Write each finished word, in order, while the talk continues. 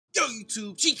Yo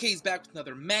YouTube, GK's back with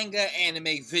another manga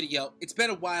anime video. It's been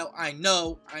a while, I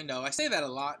know, I say that a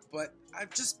lot, but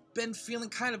I've just been feeling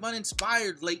kind of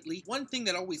uninspired lately. One thing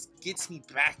that always gets me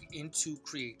back into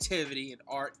creativity and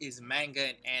art is manga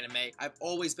and anime. I've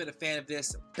always been a fan of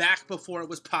this, back before it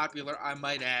was popular, I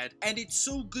might add. And it's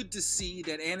so good to see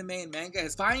that anime and manga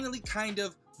has finally kind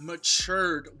of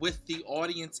matured with the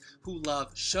audience who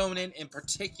love shonen in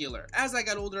particular. As I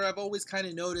got older, I've always kind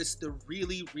of noticed the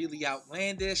really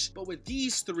outlandish, but with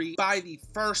these three, by the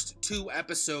first two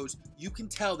episodes, you can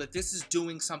tell that this is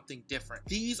doing something different.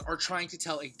 These are trying to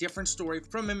tell a different story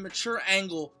from a mature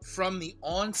angle from the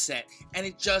onset, and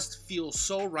it just feels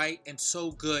so right and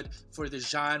so good for the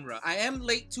genre. I am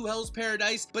late to Hell's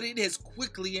Paradise, but it has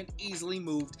quickly and easily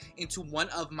moved into one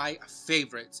of my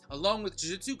favorites, along with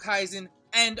Jujutsu Kaisen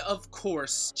and, of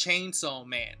course, Chainsaw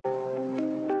Man.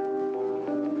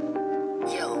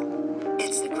 Yo,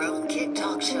 it's the Grown Kid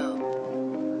Talk Show.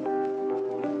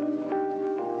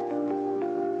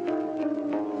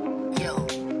 Yo,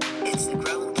 it's the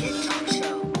Grown Kid Talk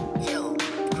Show. Yo,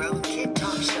 Grown Kid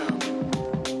Talk Show.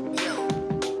 Yo,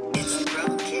 it's the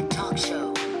Grown Kid Talk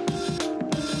Show.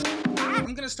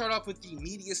 I'm going to start off with the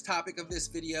meatiest topic of this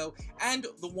video, and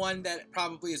the one that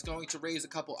probably is going to raise a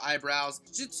couple eyebrows.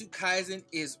 Jujutsu Kaisen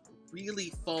is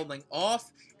really falling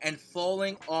off, and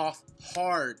falling off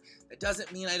hard. That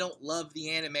doesn't mean I don't love the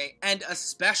anime, and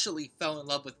especially fell in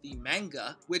love with the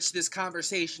manga, which this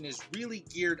conversation is really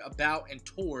geared about and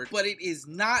toward, but it is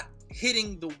not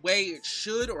hitting the way it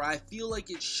should, or I feel like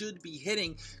it should be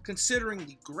hitting, considering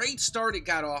the great start it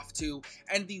got off to,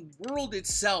 and the world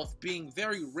itself being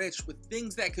very rich with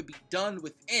things that could be done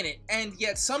within it, and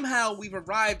yet somehow we've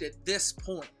arrived at this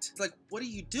point. It's like, what are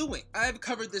you doing? I've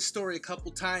covered this story a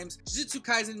couple times. Jujutsu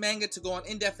Kaisen manga to go on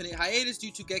indefinite hiatus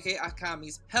due to Gege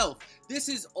Akami's health. This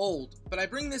is old, but I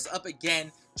bring this up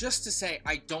again just to say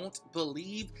I don't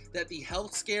believe that the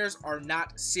health scares are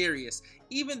not serious.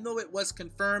 Even though it was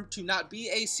confirmed to not be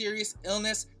a serious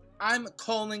illness, I'm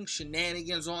calling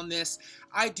shenanigans on this.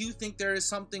 I do think there is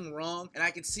something wrong, and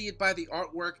I can see it by the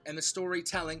artwork and the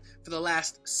storytelling for the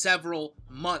last several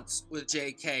months with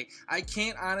JK. I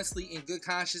can't honestly, in good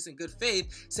conscience and good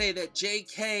faith, say that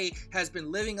JK has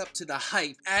been living up to the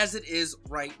hype as it is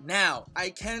right now.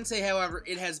 I can say, however,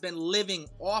 it has been living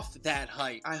off that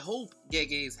hype. I hope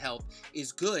Gege's health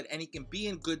is good and he can be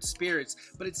in good spirits,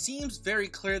 but it seems very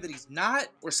clear that he's not,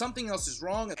 or something else is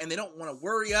wrong, and they don't want to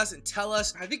worry us and tell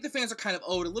us. I think the fans are kind of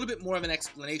owed a little bit more of an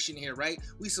explanation here, right?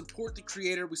 We support the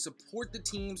creator, we support the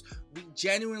teams, we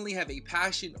genuinely have a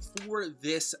passion for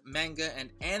this manga and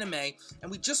anime,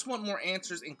 and we just want more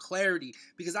answers and clarity,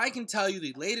 because I can tell you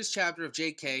the latest chapter of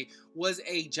JK was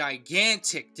a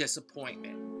gigantic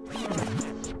disappointment.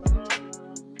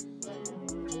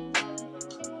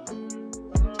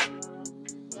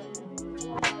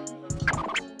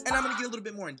 And I'm going to get a little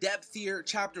bit more in depth here.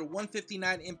 Chapter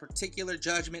 159 in particular,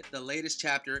 Judgment, the latest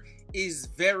chapter, is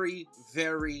very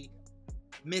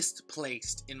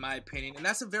misplaced in my opinion, and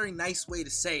that's a very nice way to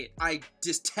say it. I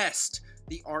detest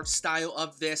the art style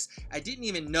of this. I didn't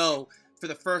even know for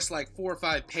the first like 4 or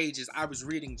 5 pages I was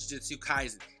reading Jujutsu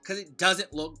Kaisen, because it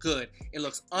doesn't look good. It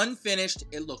looks unfinished,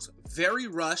 it looks very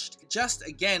rushed. It just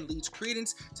again leads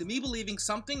credence to me believing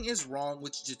something is wrong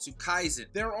with Jujutsu Kaisen.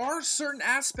 There are certain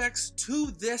aspects to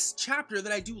this chapter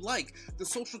that I do like. The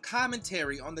social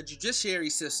commentary on the judiciary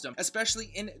system,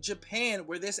 especially in Japan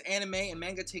where this anime and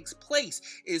manga takes place,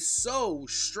 is so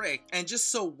strict and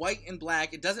just so white and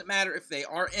black. It doesn't matter if they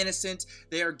are innocent,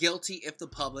 they are guilty if the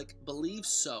public believes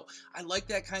so. I like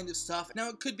that kind of stuff. Now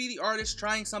it could be the artist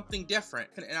trying something different,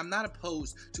 and I'm not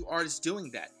opposed to artists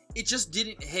doing that. It just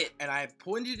didn't hit, and I've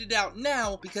pointed it out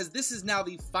now because this is now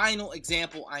the final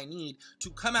example I need to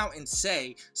come out and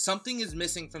say something is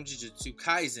missing from Jujutsu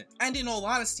Kaisen. And in all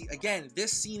honesty, again,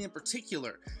 this scene in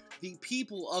particular, the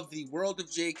people of the world of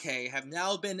JK have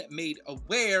now been made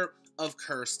aware of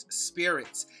cursed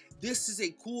spirits. This is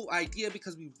a cool idea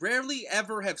because we rarely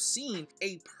ever have seen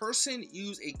a person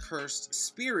use a cursed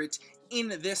spirit in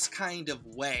this kind of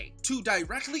way to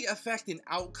directly affect an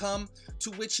outcome to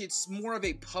which it's more of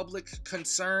a public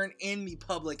concern in the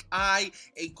public eye,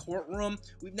 a courtroom.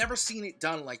 We've never seen it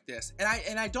done like this,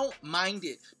 and I don't mind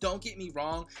it, don't get me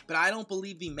wrong, but I don't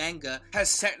believe the manga has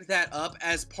set that up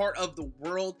as part of the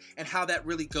world and how that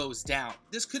really goes down.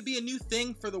 This could be a new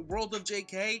thing for the world of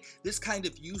JK, this kind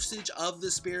of usage of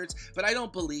the spirits, but I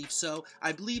don't believe so.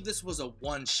 I believe this was a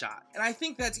one-shot, and I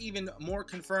think that's even more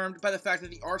confirmed by the fact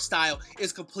that the art style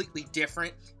is completely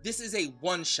different. This is a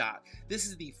one-shot. This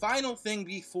is the final thing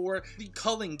before the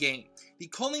culling game. The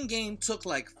culling game took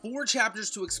like 4 chapters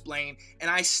to explain, and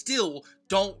I still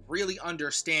don't really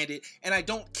understand it, and I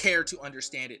don't care to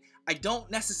understand it. I don't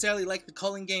necessarily like the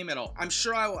culling game at all. I'm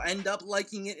sure I will end up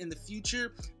liking it in the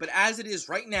future, but as it is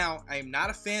right now, I am not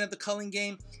a fan of the culling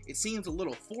game. It seems a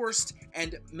little forced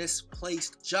and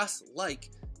misplaced, just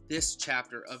like this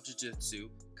chapter of Jujutsu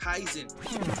Kaisen.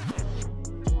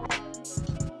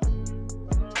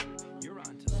 You're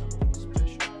on to something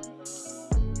special.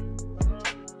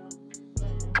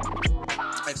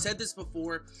 I've said this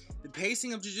before, the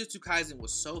pacing of Jujutsu Kaisen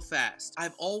was so fast.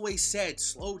 I've always said,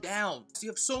 slow down. You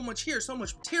have so much here, so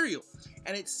much material.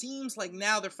 And it seems like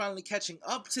now they're finally catching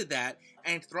up to that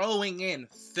and throwing in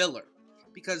filler.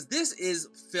 Because this is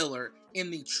filler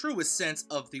in the truest sense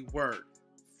of the word.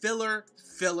 Filler,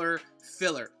 filler,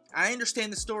 filler. I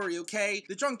understand the story, okay?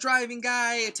 The drunk driving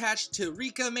guy attached to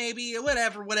Rika, maybe,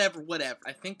 whatever.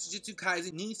 I think Jujutsu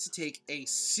Kaisen needs to take a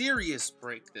serious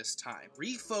break this time.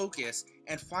 Refocus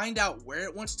and find out where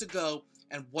it wants to go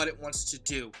and what it wants to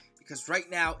do. Because right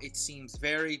now, it seems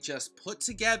very just put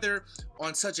together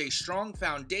on such a strong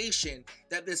foundation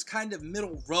that this kind of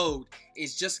middle road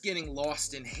is just getting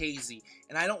lost and hazy.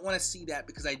 And I don't want to see that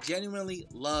because I genuinely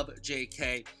love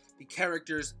JK, the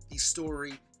characters, the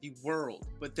story, the world,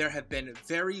 but there have been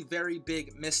very, very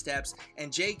big missteps,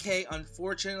 and JK,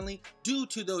 unfortunately, due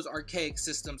to those archaic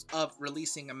systems of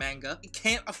releasing a manga, it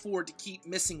can't afford to keep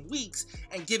missing weeks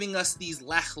and giving us these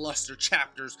lackluster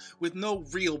chapters with no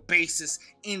real basis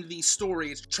in the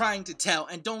story it's trying to tell.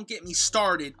 And don't get me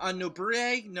started on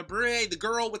Nobure, the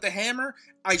girl with the hammer.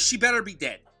 She better be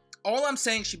dead. All I'm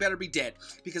saying, she better be dead,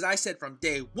 because I said from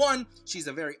day one, she's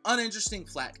a very uninteresting,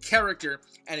 flat character,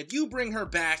 and if you bring her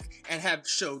back and have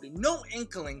showed no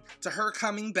inkling to her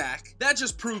coming back, that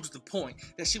just proves the point,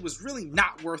 that she was really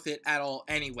not worth it at all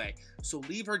anyway. So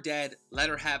leave her dead, let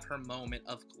her have her moment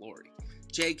of glory.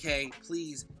 JK,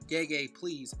 please, Gege,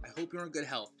 please, I hope you're in good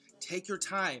health. Take your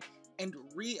time and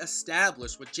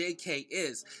re-establish what JK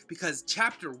is, because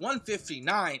chapter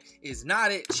 159 is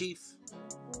not it, Chief.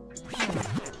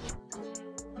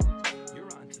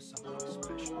 You're on to something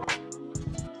special.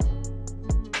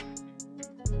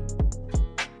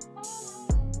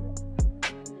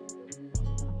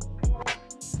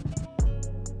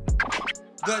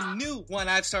 The new one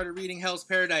I've started reading, Hell's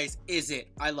Paradise, is it.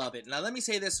 I love it. Now let me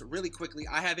say this really quickly.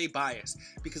 I have a bias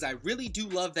because I really do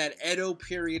love that Edo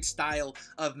period style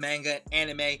of manga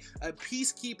and anime.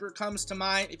 Peacekeeper comes to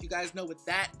mind, if you guys know what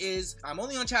that is. I'm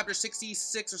only on chapter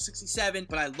 66 or 67,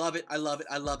 but I love it, I love it,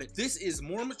 I love it. This is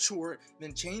more mature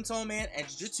than Chainsaw Man and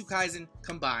Jujutsu Kaisen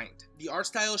combined. The art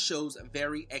style shows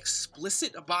very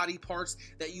explicit body parts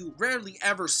that you rarely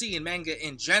ever see in manga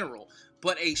in general,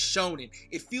 but a shonen.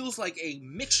 It feels like a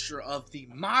mixture of the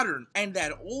modern and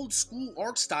that old school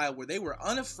art style where they were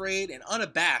unafraid and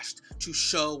unabashed to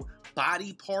show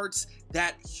body parts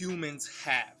that humans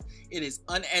have. It is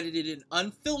unedited and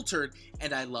unfiltered,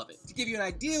 and I love it. To give you an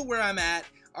idea where I'm at,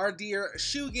 our dear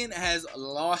Shugen has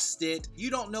lost it. You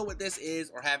don't know what this is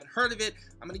or haven't heard of it,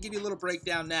 I'm going to give you a little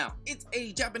breakdown now. It's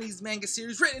a Japanese manga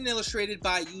series written and illustrated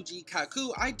by Yuji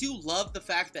Kaku. I do love the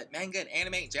fact that manga and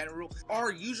anime in general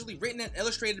are usually written and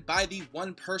illustrated by the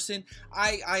one person.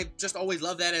 I just always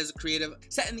love that as a creative.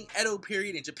 Set in the Edo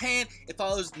period in Japan, it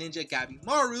follows ninja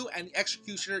Gabimaru and the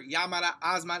executioner Yamada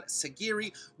Osman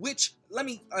Sagiri, which, let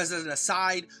me, as an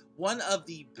aside, one of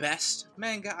the best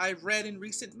manga I've read in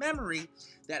recent memory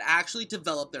that actually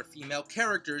develop their female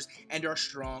characters and are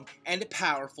strong and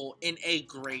powerful in a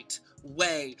great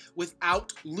way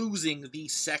without losing the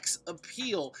sex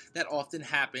appeal that often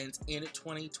happens in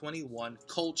 2021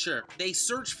 culture. They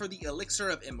search for the elixir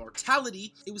of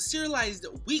immortality. It was serialized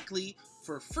weekly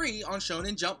for free on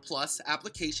Shonen Jump Plus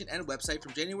application and website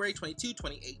from January 22,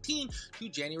 2018 to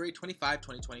January 25,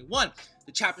 2021.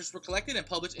 The chapters were collected and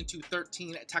published into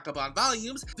 13 Takabon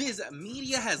volumes. Viz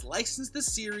Media has licensed the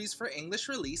series for English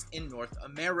release in North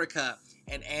America.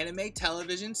 An anime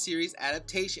television series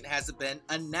adaptation has been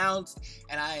announced,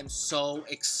 and I am so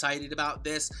excited about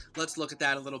this. Let's look at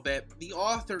that a little bit. The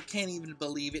author can't even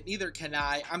believe it, neither can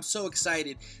I. I'm so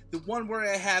excited. The one word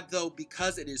I have, though,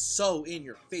 because it is so in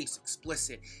your face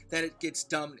explicit that it gets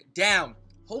dumbed down.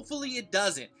 Hopefully it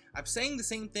doesn't. I'm saying the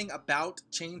same thing about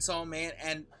Chainsaw Man,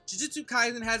 and Jujutsu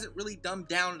Kaisen hasn't really dumbed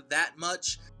down that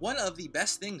much. One of the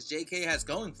best things JK has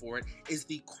going for it is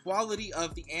the quality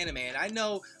of the anime, and I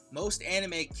know most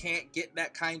anime can't get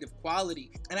that kind of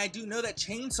quality, and I do know that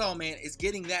Chainsaw Man is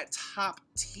getting that top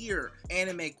tier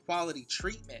anime quality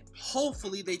treatment.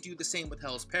 Hopefully they do the same with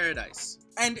Hell's Paradise.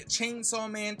 And Chainsaw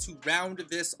Man, to round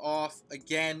this off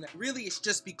again, really it should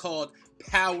just be called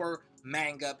Power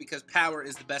Manga, because Power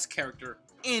is the best character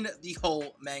in the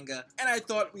whole manga. And I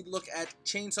thought we'd look at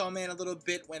Chainsaw Man a little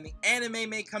bit when the anime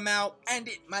may come out, and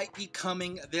it might be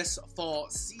coming this fall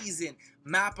season.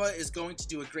 Mappa is going to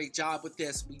do a great job with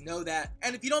this, we know that.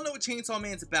 And if you don't know what Chainsaw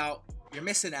Man's about, you're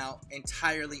missing out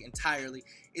entirely.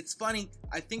 It's funny,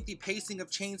 I think the pacing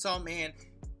of Chainsaw Man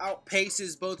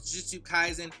outpaces both Jujutsu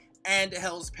Kaisen and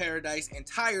Hell's Paradise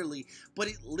entirely, but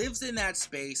it lives in that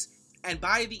space, and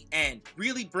by the end,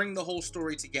 really bring the whole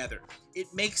story together. It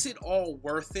makes it all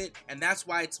worth it, and that's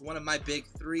why it's one of my big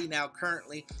three now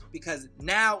currently, because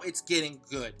now it's getting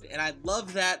good. And I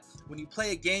love that when you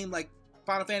play a game like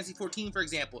Final Fantasy XIV, for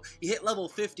example, you hit level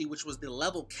 50, which was the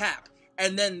level cap,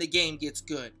 and then the game gets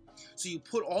good. So you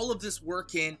put all of this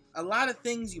work in, a lot of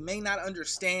things you may not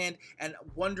understand and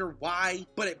wonder why,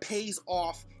 but it pays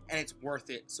off and it's worth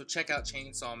it. So check out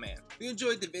Chainsaw Man. If you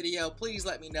enjoyed the video, please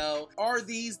let me know. Are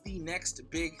these the next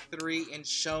big three in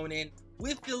shonen,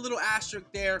 with the little asterisk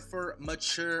there for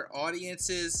mature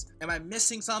audiences? Am I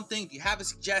missing something? If you have a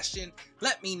suggestion,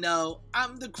 let me know.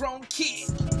 I'm the grown kid.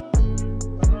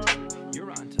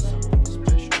 You're on to something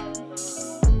special.